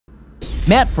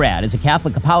Matt Fradd is a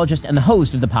Catholic apologist and the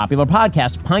host of the popular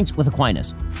podcast Pints with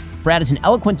Aquinas. Fradd is an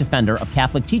eloquent defender of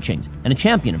Catholic teachings and a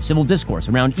champion of civil discourse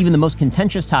around even the most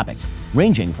contentious topics,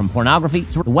 ranging from pornography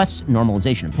to the West's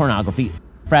normalization of pornography.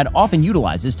 Fradd often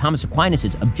utilizes Thomas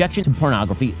Aquinas' objection to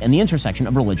pornography and the intersection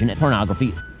of religion and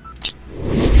pornography.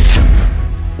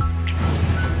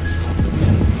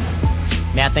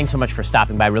 Matt, thanks so much for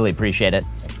stopping by. Really appreciate it.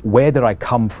 Where did I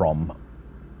come from?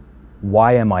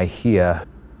 Why am I here?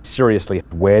 Seriously,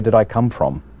 where did I come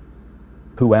from?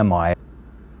 Who am I?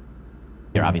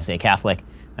 You're obviously a Catholic.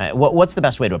 What's the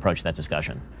best way to approach that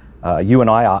discussion? You and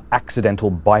I are accidental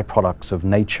byproducts of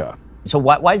nature. So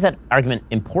why is that argument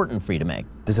important for you to make?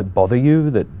 Does it bother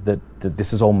you that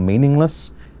this is all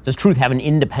meaningless? Does truth have an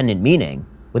independent meaning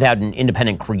without an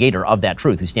independent creator of that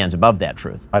truth who stands above that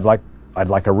truth? I'd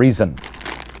like a reason.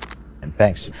 And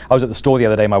thanks. I was at the store the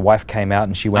other day. My wife came out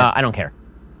and she went, I don't care.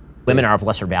 Women are of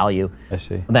lesser value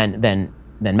than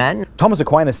men. Thomas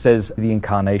Aquinas says the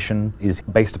incarnation is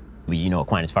based upon... You know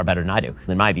Aquinas far better than I do,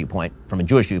 in my viewpoint, from a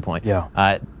Jewish viewpoint.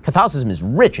 Yeah. Catholicism is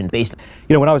rich and based...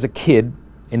 You know, when I was a kid,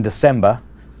 in December,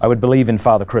 I would believe in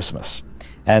Father Christmas.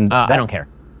 And I don't care.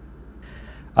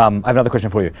 I have another question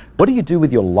for you. What do you do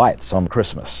with your lights on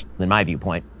Christmas? In my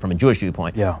viewpoint, from a Jewish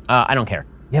viewpoint. Yeah. I don't care.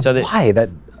 Yeah, so why?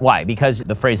 Why? Because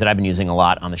the phrase that I've been using a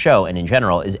lot on the show and in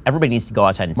general is everybody needs to go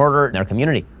outside and murder in their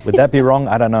community. Would that be wrong?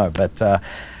 I don't know, but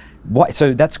why?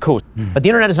 So that's cool. But the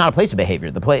internet is not a place of behavior.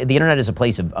 The internet is a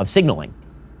place of signaling.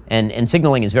 And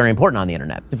signaling is very important on the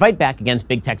internet. To fight back against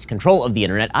big tech's control of the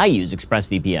internet, I use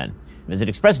ExpressVPN. Visit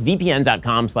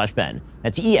expressvpn.com/Ben.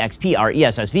 That's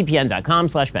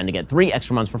EXPRESSVPN.com/Ben to get 3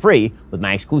 extra months for free with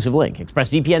my exclusive link,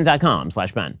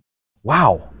 expressvpn.com/Ben.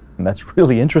 Wow, that's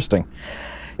really interesting.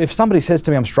 If somebody says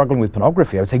to me I'm struggling with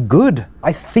pornography, I would say, good.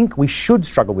 I think we should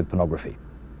struggle with pornography.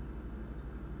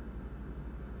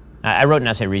 I wrote an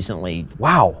essay recently.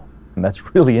 Wow,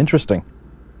 that's really interesting.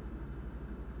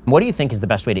 What do you think is the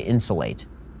best way to insulate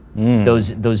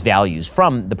those values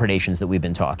from the predations that we've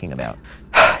been talking about?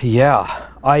 Yeah,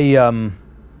 I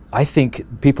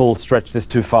think people stretch this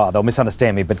too far. They'll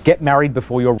misunderstand me, but get married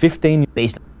before you're 15.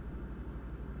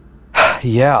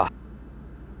 Yeah.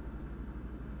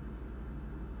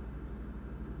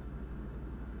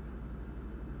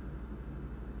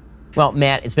 Well,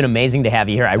 Matt, it's been amazing to have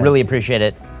you here. I really appreciate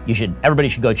it. Everybody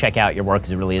should go check out your work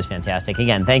because it really is fantastic.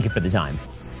 Again, thank you for the time.